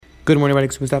Good morning,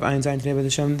 everybody. Stop Ayin Zayin today. By the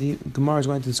Shem, the Gemara is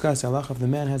going to discuss the halacha of the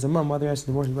man has a mum, whether he has to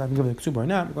divorce his wife and give it a ksuba or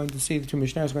not. We're going to see the two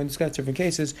Mishnahs are going to discuss different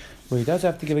cases where he does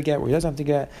have to give a get, where he doesn't have to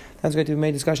get. That's going to be a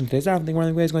main discussion today. So I think one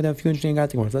of the ways going to have a few interesting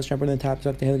gating. Let's jump into the top.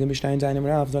 Talk to Hilgah Mishnah and Zayin and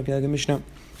Ralph. Talk to Hilgah Mishnah.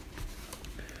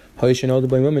 A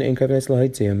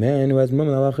man who has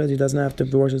mum, he doesn't have to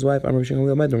divorce his wife. That's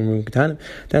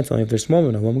only if they're small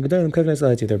women.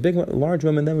 If they're big, large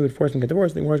women, then we would force them to get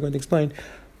divorced. The Gemara is going to explain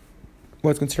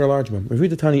what's considered a large one. Review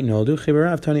the Tani Noldu,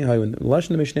 Chibarav Tani Hayun. The Lashon of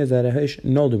the Mishnah is that a Hish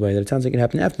Noldu way, that it sounds like it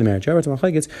happened after the marriage. However,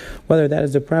 it's whether that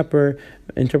is the proper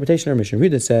interpretation of our Mishnah.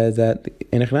 Review that says that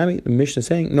in Echanami, the Mishnah is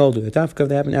saying Noldu, the Tafka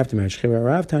that happened after marriage.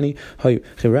 Chibarav Tani Hayu.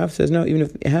 Chibarav says no, even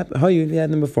if Hayu, he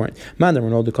had them before. Mandar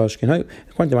Noldu Kolshkin Hayu.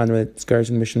 According to Mandar, it's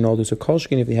in the Mishnah Noldu. So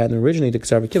Kolshkin, if he had them originally, the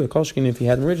Ksarva Kibbutz. Kolshkin, if he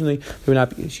had them originally, he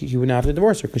would not have to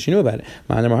divorce her because she knew about it.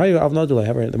 Mandar Hayu Av Noldu.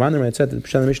 However, the Mandar had said that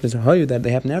the Mishnah is Hayu, that they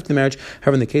happened after the marriage.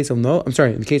 However, in the case of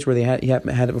in the case where he had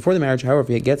it before the marriage, however, if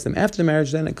he gets them after the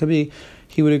marriage, then it could be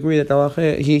he would agree that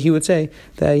he would say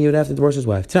that he would have to divorce his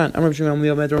wife. We're talking about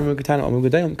women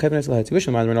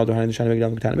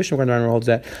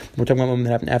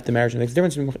that happen after marriage. It makes a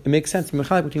difference. It makes sense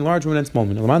between large women and small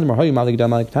women.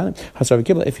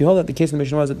 If you hold that the case in the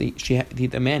Mishnah was that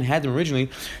the man had them originally,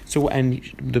 so and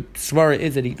the svara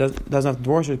is that he doesn't have to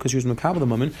divorce her because she was makabel the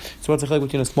woman. So what's the chilek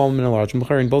between a small woman and a large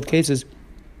woman? In both cases,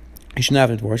 he shouldn't have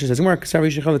a divorce. She says, no, she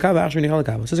originally thought she would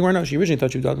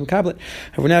makablet.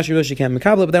 However, now she realizes she can't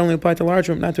makablet, but that only applies to large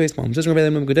women, not to a small woman. These are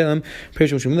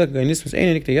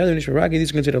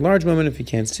considered a large woman if he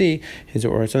can't see,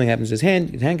 or something happens to his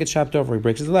hand gets chopped off, or he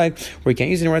breaks his leg, or he can't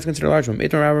use it anymore, it's considered a large woman. He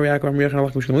says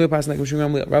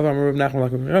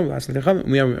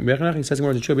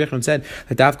more the true said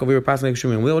that Dafka we were passing like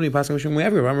Shumim. We only passing like Shumim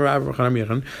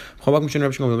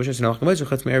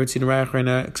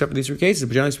except for these three cases,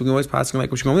 but generally speaking, passing like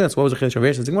Mishkom. That's what was a chiddush of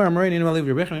Yeshua. Gemara, I'm already in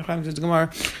Maliv Rebbeinu. I'm says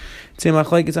Gemara.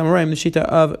 Tzemach like it's Amoraim. The shita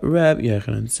of Reb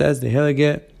Yechanan says the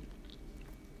Hilgah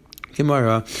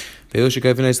Gemara. These are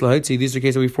cases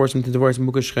that we force him to divorce.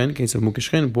 Mukashchen, case of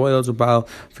Mukashchen, boils of Baal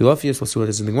Philofius. Let's see what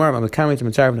this is in the Gemara. I'm a comment to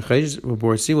Matzar of Nechayish.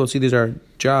 We'll see these are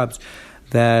jobs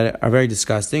that are very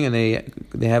disgusting and they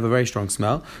have a very strong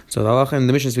smell. So the halacha in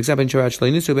the Mishnah speaks up in Shurach Shlei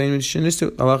Nisu, Ben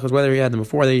Nisu. Halacha is whether he had them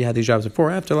before, whether he had these jobs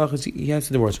before, after. Halacha is he has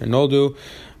to divorce her. Noldu,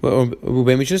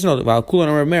 Ben Mishnah Noldu. Val Kulan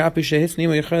or Mer Api Shehitz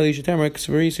Nima Yechali Shetemer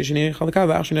Ksvari Sishini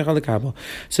Chalakava Achshini Chalakava.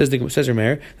 Says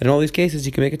Rameir that in all these cases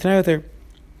he can make a tanai with her.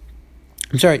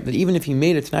 I'm sorry, that even if he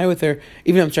made a tanai with her,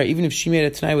 even if she made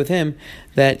a tanai with him,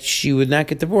 that she would not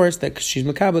get divorced, that she's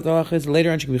makabel, the halacha is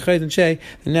later on she can be chayed and shay,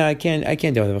 and now I can't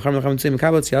deal with it. No, once she's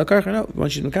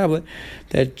makabel,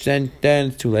 then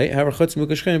it's too late. However, except for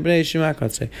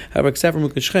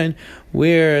mukashchen,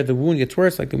 where the wound gets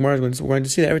worse, like the Gemara is going to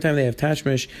see that every time they have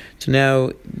tashmish, to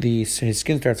now his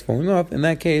skin starts falling off. In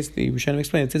that case, the Rishonim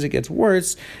explain that since it gets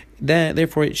worse, then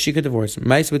therefore she could divorce him.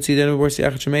 There's a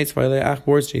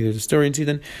story in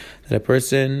Sidon that a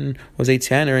person was a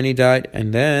tanner and he died,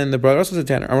 and then the brother also was a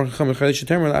tanner.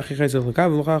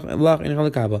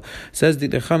 Says the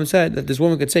Chacham said that this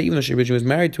woman could say, even though she originally was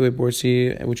married to a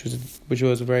borsi, which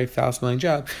was a very foul-smelling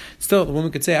job, still the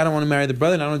woman could say, I don't want to marry the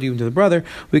brother, and I don't want to do even to the brother.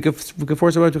 We could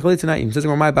force her to chalitza not even. Says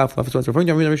my bad fluff. It's referring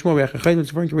to it's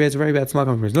referring to it's a very bad smell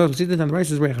coming from his nose. The rice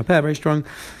is very strong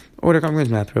order coming from his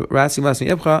mouth. Rasi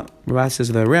says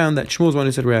the other round that Shmuel is one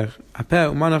who said Reach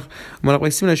Apeh Umanach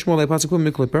Shmuel like Pasukul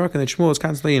Mikul Parak, and that Shmuel is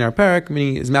constantly in our parak,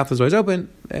 meaning his mouth is always open.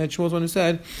 And Shmuel is one who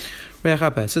said Reach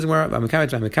Apeh. Says where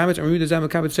Mekabit, and we do that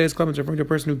Mekabit says Klubs referring to a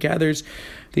person who gathers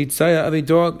the tzaya of a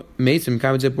dog. Mason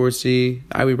Mekabit Borsi.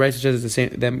 I would write such as the same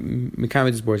that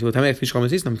Mekabit is Borsi. Well, Tamek Fish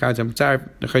Kolmasis. Mekabit Tzar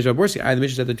the Chayja Borsi. The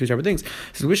Mishnah said the two separate things.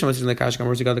 Since Mishnah was like Kashkam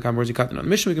Borsi got the Kam Borsi cut. On the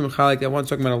Mishnah we can like that one's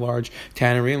talking about a large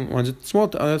tannery and one's a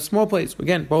small place.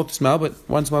 Again, both smell, but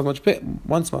one smells much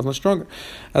stronger.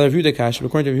 Other view the Kash,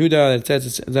 according to Yehuda, that says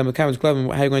it's Mekabit's club.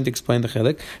 And how are you going to explain the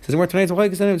chilik? It says more tonight's Mekabit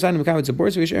instead of Mekabit's a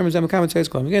Borsi. We share Mekabit says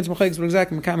club. Again, it's what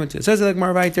exactly Mekabit it says like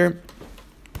Marviter.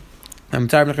 I'm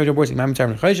tired of Borsi. I'm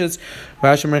tired of Chayshitz.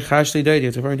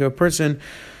 It's referring to a person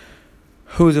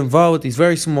who is involved with these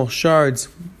very small shards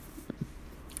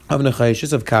of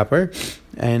nechayshis, of copper,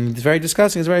 and it's very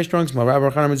disgusting. It's very strong smell. It's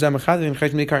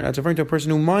referring to a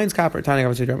person who mines copper. A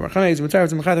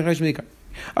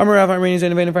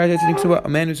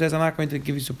man who says, I'm not going to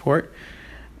give you support,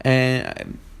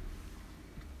 and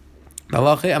I'm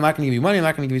not going to give you money, I'm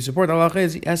not going to give you support. The halacha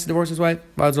is he has to divorce his wife.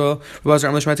 That's go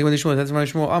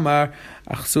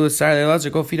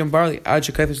feed him barley. Says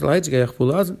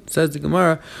the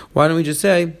Gemara, why don't we just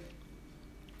say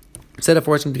Instead of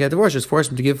forcing him to get divorced, just force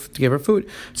him to give her food.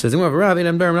 Says Rav,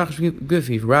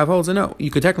 Rav holds it. No, you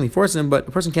could technically force him, but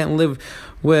a person can't live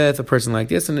with a person like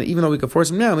this. And even though we could force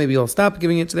him now, maybe he'll stop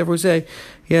giving it. So therefore, we say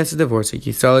he has to divorce. Said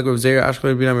the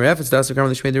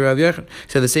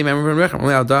same.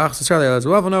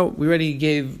 No, we already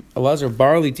gave Elazar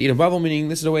barley to eat a bubble, meaning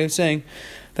this is a way of saying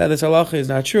that this halacha is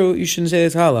not true. You shouldn't say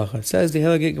this halacha. It says the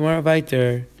Hilagit Gemara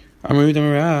Vayter. We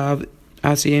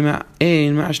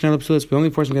only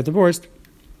force him to get divorced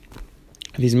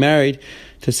if he's married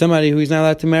to somebody who he's not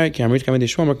allowed to marry. All these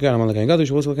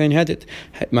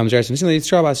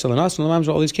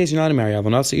cases you're not allowed to marry.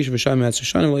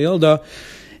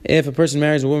 If a person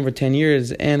marries a woman for 10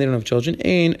 years and they don't have children,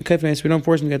 we don't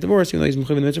force him to get divorced. Even though he's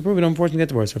mechuyev in the mitzvah, we don't force him to get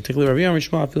divorced.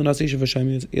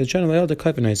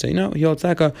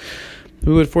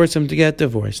 We would force him to get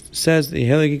divorced. Says the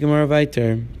Hilagi Gemara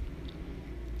Vayter.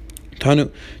 Says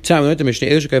the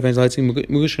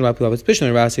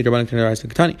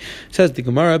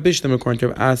Gemara, Bishlam according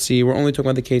to Asi, we're only talking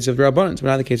about the case of the Rabbanans, but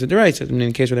not the case of the Rice. In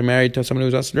the case where they're married to someone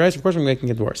who's also the Rice, of course we're making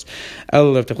a divorce. Why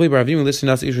don't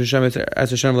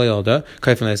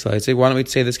we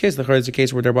say this case? The is a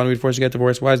case where the Rabbanan would force to get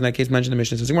divorced. Why isn't that case mentioned in the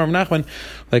Mishnah? Says Gemara Nachman,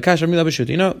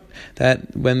 you know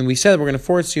that when we said we're going to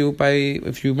force you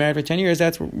if you married for 10 years,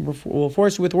 we'll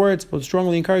force you with words. We'll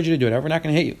strongly encourage you to do it. We're not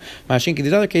going to hit you.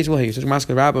 These other cases will hit you. So the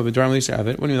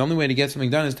only way to get something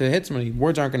done is to hit somebody.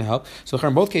 Words aren't going to help. So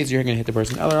in both cases, you're going to hit the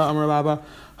person.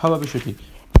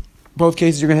 Both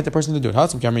cases, you're going to hit the person to do it.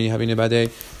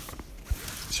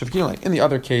 In the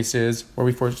other cases where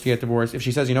we force her to get divorced, if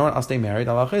she says, you know what, I'll stay married,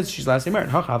 Allah is she's allowed to stay married.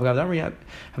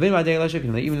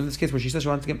 Even in this case where she says she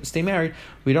wants to stay married,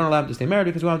 we don't allow him to stay married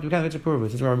because we want to kind of approve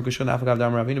it. Says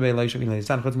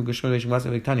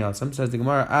the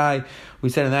Gemara, we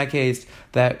said in that case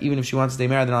that even if she wants to stay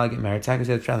married, then I'll get married. She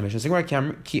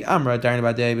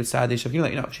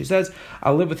says,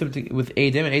 I'll live with him with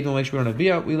Adim, and Adim will make sure we don't have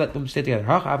Bia. We let them stay together.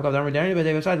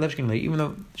 Even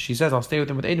though she says, I'll stay with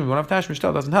him with Adim, we won't have Tashmish,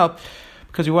 still doesn't help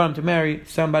because we want him to marry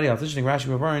somebody else. Interesting, Rashi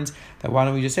burns that why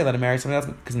don't we just say let him marry somebody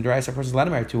else, because in the Deraisa a person is allowed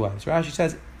to marry two wives. Rashi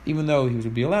says even though he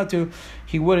would be allowed to,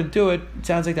 he wouldn't do it. It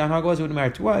sounds like the Anhag was he wouldn't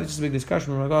marry two wives. It's just a big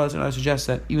discussion from Anhag, and I suggest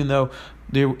that even though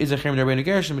there is a Cherem Derbeinu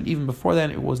Gershon, but even before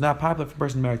then it was not popular for a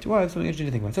person to marry two wives. Something interesting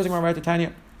to think about. So right to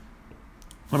Tanya.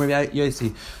 There's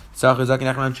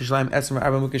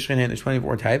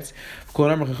 24 types. All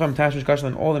them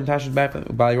Tashmish back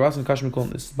Bali Rasan Kashmir.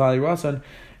 This Bali Rasan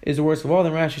is the worst of all.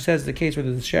 Then Rashi says the case where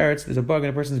there's sherets, there's a bug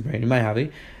in a person's brain. You might have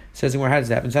it. Says where how does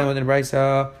that happen? Someone in the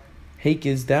Brisa,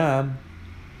 Heikiz Dam,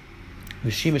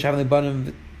 Vishimish having the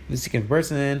bottom the second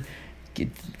person,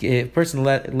 person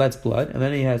lets blood, and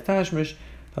then he has Tashmish.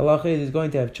 The halacha is he's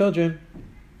going to have children.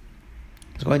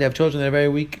 He's going to have children that are very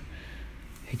weak.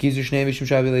 If they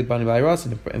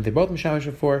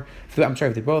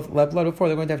both let blood before,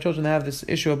 they're going to have children that have this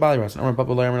issue of Bali Ras. So even if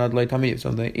they eat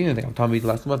something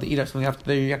after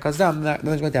the Yakazam,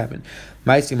 nothing's going to happen.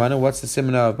 What's the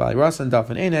simon of Bali Ras and Daf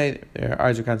and Ene? Their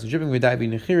eyes are constantly dripping with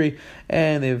diabetes nechiri,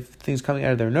 and they have things coming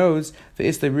out of their nose.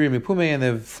 And they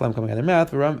have phlegm coming out of their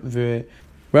mouth.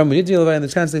 And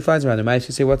there's constantly flies around him. I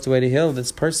should say, what's the way to heal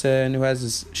this person who has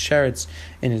this sherets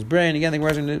in his brain? Again, the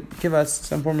Gemara is going to give us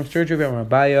some form of surgery.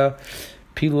 Rabaya,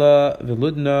 Pila,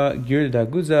 Veludna, Girda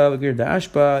Guza, Girda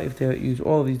Ashba. If they use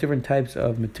all of these different types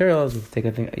of materials, you have to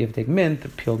take mint, a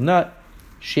peeled nut,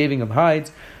 shaving of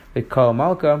hides, they call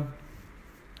Malka,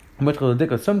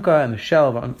 Sumka, and the shell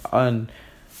of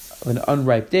an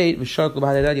unripe date. You have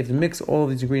to mix all of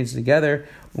these ingredients together.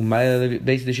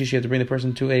 Basically, you have to bring the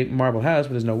person to a marble house,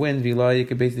 but there's no wind. You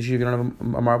could basically, if you don't have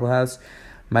a marble house,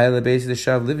 basically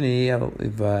shav livni, a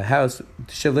house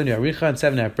shav livni aricha and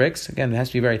 7.5 bricks. Again, it has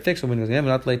to be very thick, so when it goes in,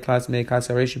 not late class make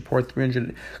consideration. Pour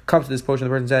 300 cups of this potion.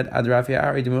 The person said, "Adrafia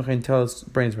ari demucha," until his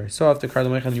brain is very soft. The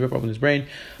cardamom and you rip open his brain.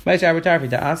 Ma'aseh abratarfi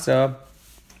da'asa.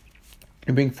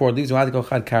 You bring 4 leaves. Wa'adiko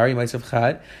chad kari ma'aseh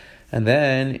chad. And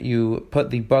then you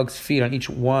put the bug's feet on each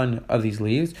one of these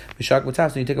leaves. B'shak b'tafs,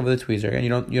 and you take over the tweezer. And you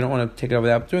don't want to take it over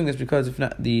without doing this, because if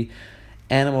not, the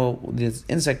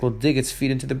insect will dig its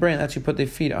feet into the brain. That's you put the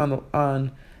feet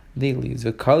on the leaves.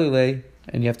 V'kalile,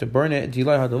 and you have to burn it. If you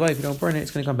don't burn it,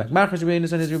 it's going to come back. Machas Rebbeinu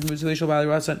said his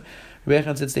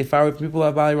Rebbeinu said stay far away from people who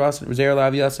have Bali Rasan. Rezer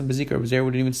lav yasan bezikar. Rezer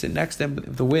wouldn't even sit next to him. But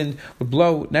if the wind would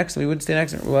blow next to him, he wouldn't stay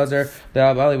next to him. Rezer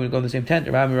the Bali wouldn't go in the same tent.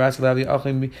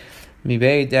 They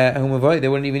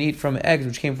wouldn't even eat from eggs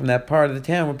which came from that part of the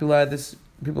town where people had this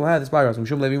people had this Bali Rosh.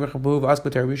 Mishum Levi Mechabuv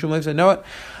Aspater. Mishum Levi said, "Know what?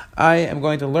 I am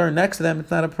going to learn next to them.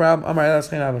 It's not a problem." If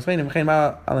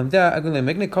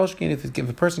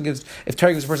a person gives, if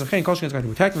Torah gives a person chen, Kolshkin is going to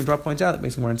protect him. And drop points out that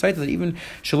makes him more insightful that even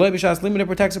Shaloi B'Shas Limit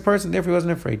protects a person. Therefore, he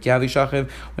wasn't afraid. Yavi Shachiv,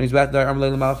 when he's about to die,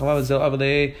 Amalei L'Malach Hamavis Zil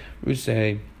Avadei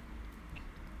Rusei.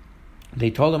 They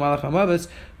told him, Malach Hamavis,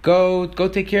 go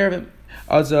take care of him.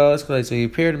 So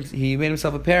he made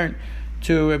himself apparent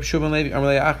to Reb Shimon Levi. So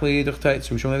Reb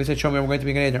Shimon Levi said, "Show me, I'm going to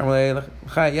be Gan Eden."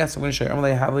 Yes, I'm going to show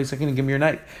you. Give me your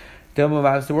knife. Tell him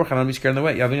about to work. I don't be scared on the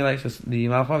way. The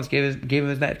Malach Hamavis gave him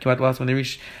his knife. Came out the last when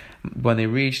they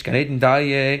reached Gan Eden.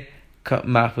 Daye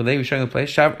Machlevi showing the place.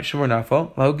 Shavur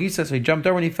Nafal. Lahogisa. So he jumped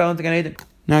over when he fell into Gan Eden.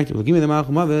 Now, give me the Malach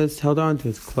Hamavis, held on to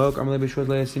his cloak. Amalei B'Shvuz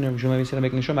Le'Asiner. Reb Shimon Levi said, "I'm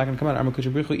making sure I'm not going to come out."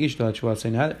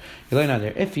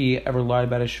 If he ever lied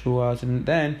about his shvuas, and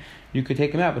then you could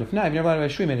take him out. But if not, if you never lied about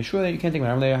his shvuah, made a shvuah, then you can't take him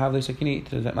out. Amalei Havlei Sakini.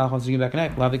 Malach wants to give back a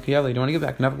knife. Lavi Kiyavlei. You don't want to give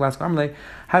back enough glass. Amalei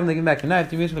have him give back a knife.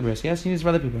 Do use for the wrist. Yes, he needs for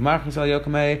other people. Marach Yisrael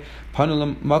Yokamei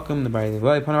Panulam Makum the Bari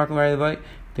Levai Panarak Bari Levai.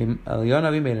 The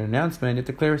Elionavi made an announcement and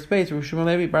to clear space. Reb Shimon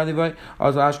Levi Bar Levai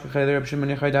also Ashkecheder Reb Shimon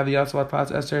Yechai Davi Yasvat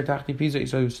Pas Esther Tachti Pisa.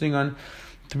 So he was sitting on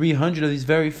 300 of these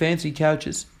very fancy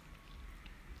couches.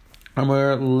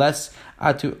 Amar less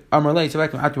atu Amar lay. So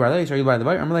back to atu Arlay. So you by the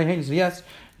way. Amar lay. He said yes.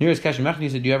 Nearest Kashim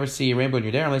Machni said, "Do you ever see a rainbow in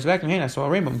your day?" Amar lay. So back to I saw a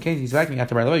rainbow. In case he's back to me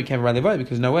atu Arlay, you can't ride the way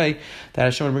because no way that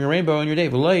Hashem would bring a rainbow in your day.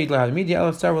 V'lay lahad media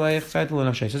elaf star v'lay excited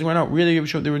l'nafshay. Says we're not really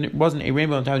sure there wasn't a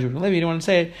rainbow in time of Levi. You don't want to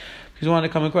say it because you want to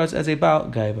come across as a Baal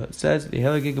Gaiva. Says the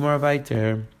Helagi Gemara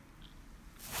Vayter.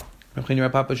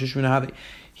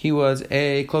 He was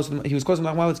close to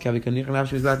Malach Hamavis.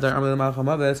 He was back there. Malach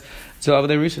Hamavis. So over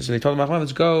there, so they told Malach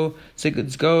Hamavis, go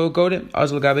to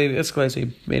Azul Gabe Isklay. So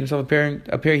he made himself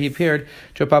appear. He appeared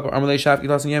to a Papa. Amalei Shaf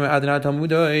Gilas and Yemen Adonai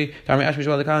Talmudoi. Tarmi Ashmish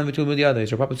Valakalan Vitul Mudi others.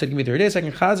 So Papa said, "Give me 30 days. I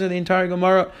can chazer the entire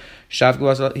Gemara." Shaf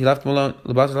Gilas. He left him alone.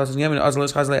 Labas Gilas and Yemen. Azul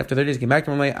Chazlei. After 30 days, he came back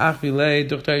to Amalei Achvilei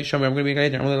Duchtei. Show me, I'm going to be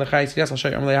great. Amalei Lachai. Yes, I'll show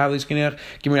you. Amalei Havli Skinech.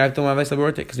 Give me a knife to my vessel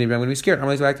because maybe I'm going to be scared.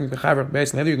 Amalei back to Chaver.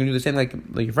 Basically, you're going to do the same like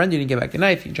your friend. You didn't get back the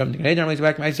knife. You jumped in the Amalei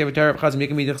back to my favorite Torah. Chazim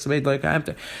making me dichsabed like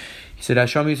after. He said,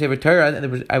 "Show me your favorite Torah,"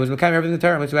 and I was mekayim everything the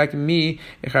Torah. Let's back to me.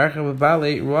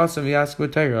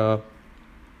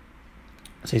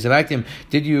 So he said back to him,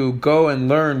 "Did you go and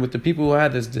learn with the people who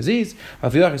had this disease?" He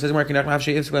says,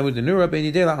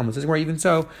 "Where even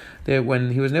so, that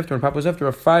when he was nifter, when Papa was after,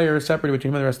 a fire separated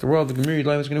between him and the rest of the world. The Gemiri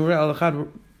was going to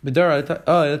this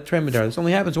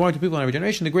only happens to one or two people in every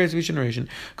generation, the greatest of each generation.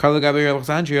 Karla Gabriel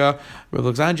Alexandria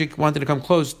wanted to come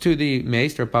close to the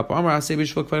mace, or Papa Amar. He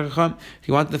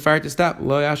wanted the fire to stop.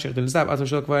 Didn't stop.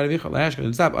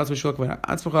 Didn't stop.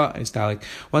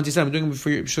 Once he said, "I'm doing it for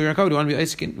your code. We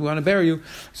want to bury you."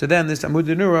 So then this Amud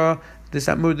Denura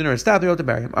stopped to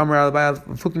bury him. Amar al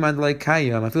Fukiman like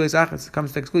Kayam. I feel like it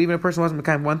comes to exclude even a person who wasn't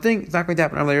kind of one thing. It's not going to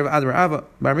happen.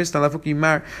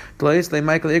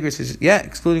 Yeah,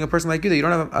 excluding a person like you that you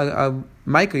don't have a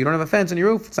Micah, you don't have a fence on your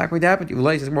roof. It's not going to happen.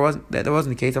 That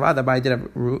wasn't the case. Avada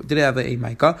did have a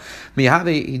Micah.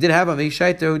 He did have a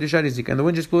Meishaito Deshadizik, and the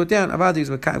wind just blew it down. Avada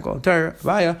is what kind of called terror.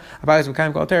 Avaya is what kind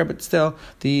of called terror, but still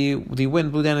the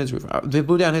wind blew down his roof. They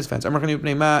blew down his fence. I'm not going to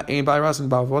name ain't by Russ and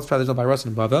Bavel. What's there's no by Russ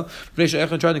and Bavel.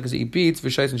 Because he beats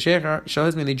Vishais and Shecher.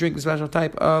 Shahizman, they drink the special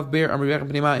type of beer. Why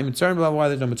there's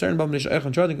no Mitzern Bavel?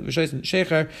 Vishais and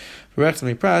Shecher,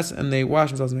 and they wash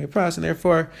themselves in the press, and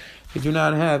therefore they do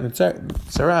not have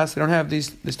tzaras. They don't have this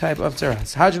type of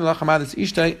tzaras. Hajin lachamadas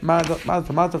ishtai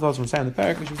malta thoughts from saying the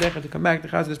parak, which was there to come back to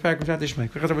chaz this parak from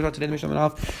Shatishmek. Because we talked today in the Mishnah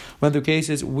off whether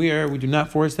cases where we do not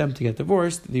force them to get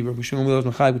divorced. The Rabbi Shimon Willows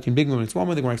Machai between big women and small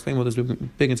women. They're going to explain what those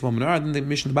big and small women are. Then the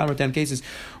Mishnah the bottom of 10 cases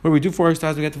where we do force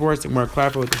to get divorced. We're more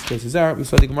clarify what these cases are. We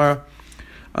saw the Gemara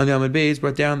on the Amud Beis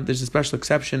brought down there's a special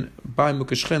exception by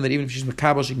Mukashchen that even if she's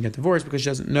Makabal she can get divorced because she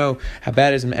doesn't know how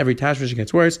bad it is and every tashma she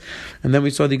gets worse. And then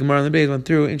we saw the Gemara on the Beis went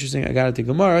through interesting I got to take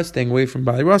Gemara staying away from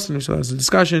Bali Rosin. We saw this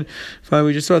discussion. Finally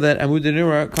we just saw that Amud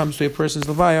Denura comes to a person's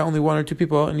levaya only one or two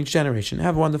people in each generation.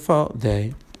 Have a wonderful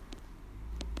day.